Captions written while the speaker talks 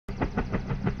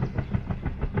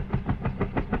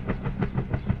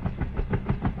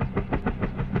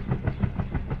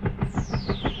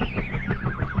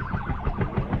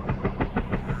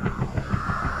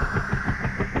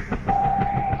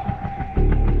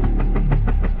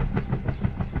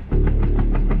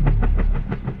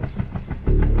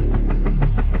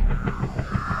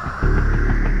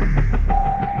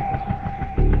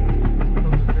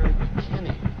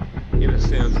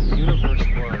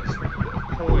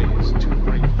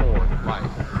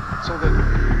so that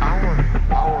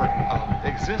our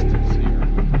existence here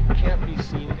can't be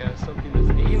seen as something that's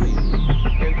alien.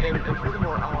 And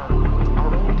furthermore, our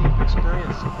own deep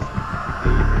experiences,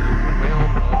 the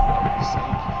realm of the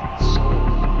psyche, the soul,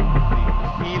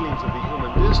 the feelings of the human,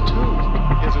 this too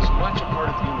is as much a part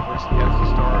of the universe as the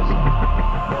stars are,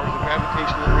 or the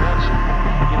gravitational interaction.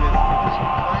 It is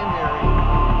a primary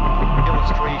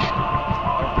illustration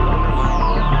of the underlying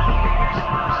world of the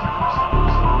universe.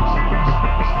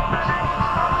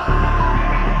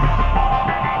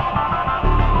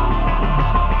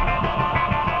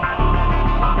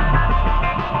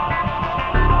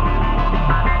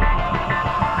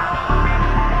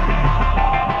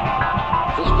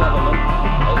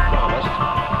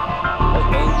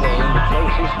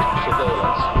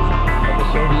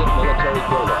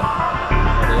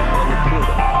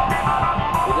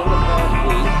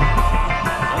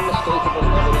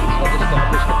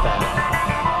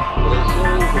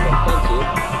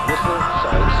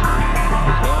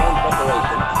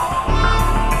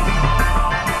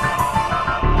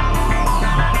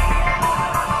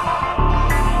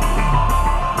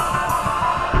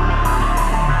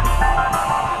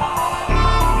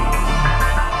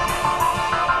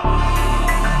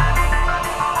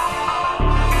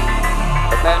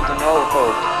 To know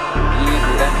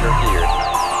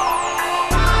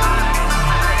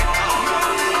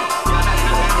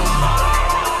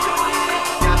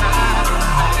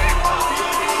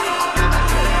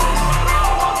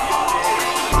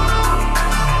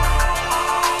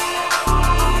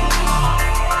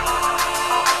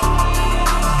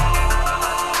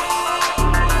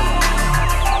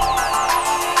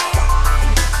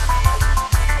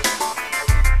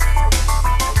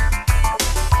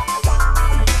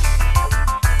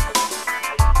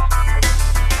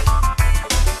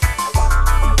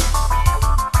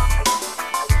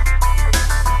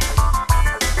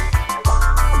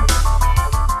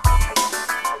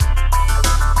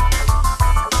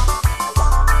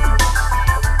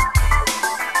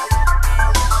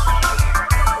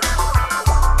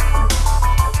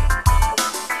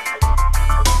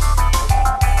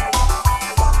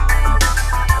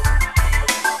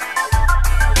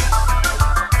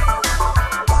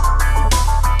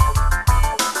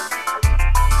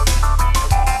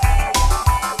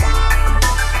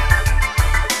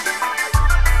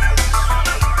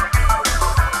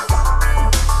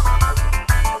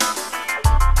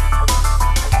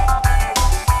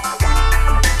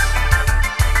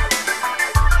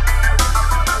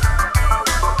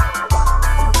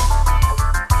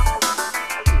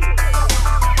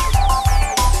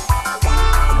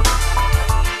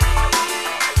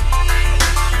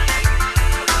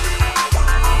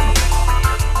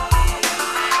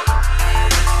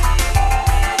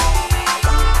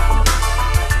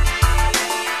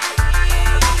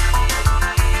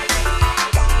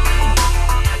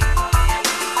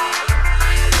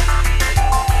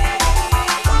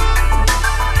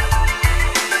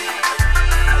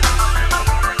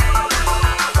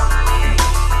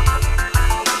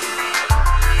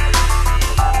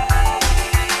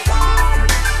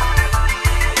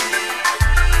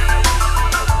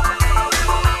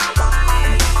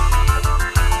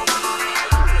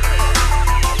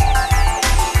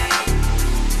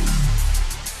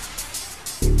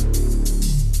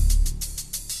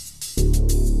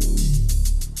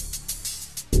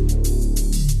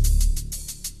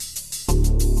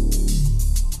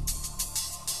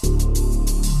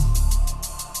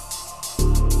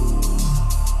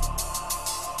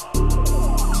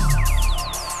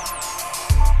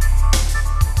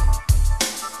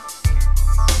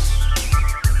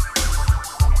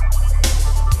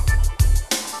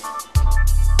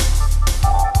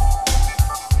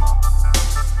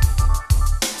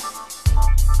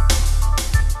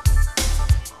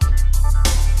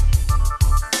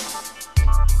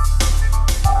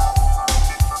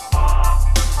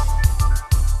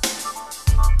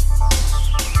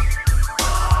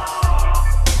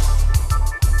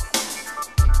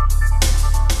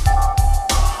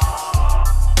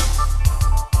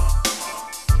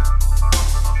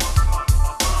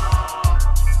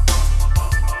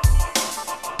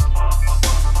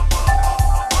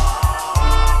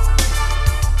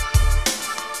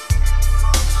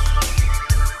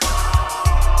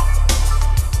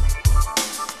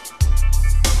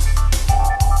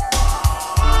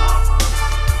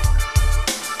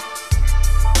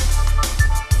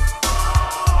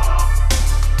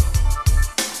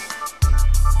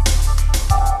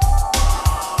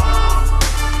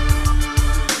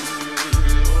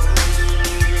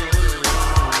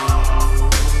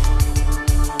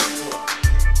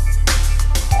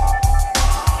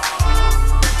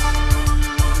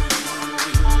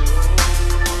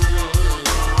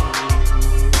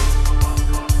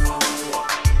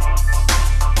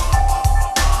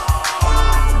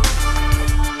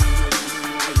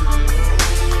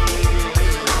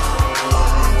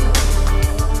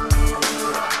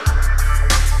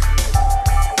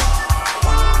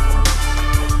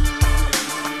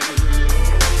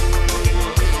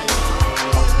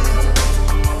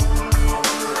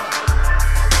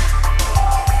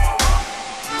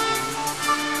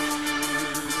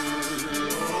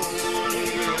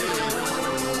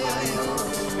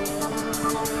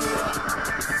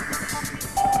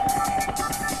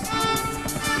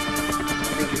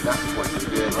point we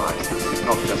realised that it's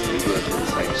not just that we weren't on the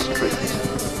same street,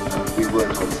 we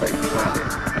weren't on the same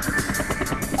planet.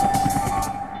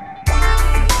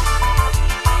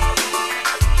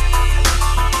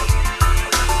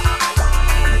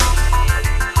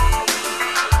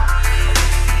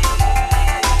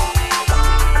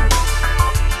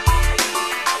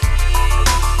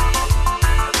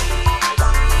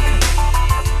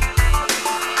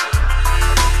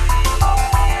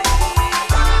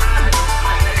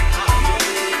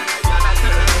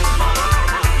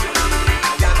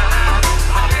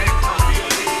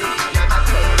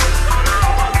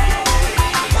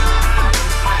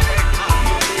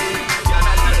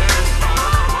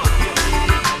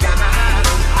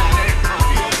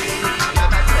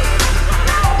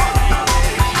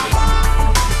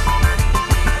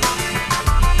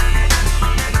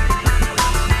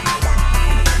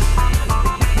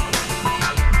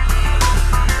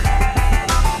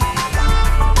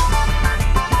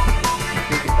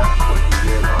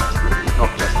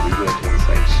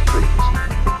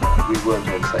 Weren't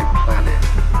on the same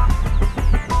planet.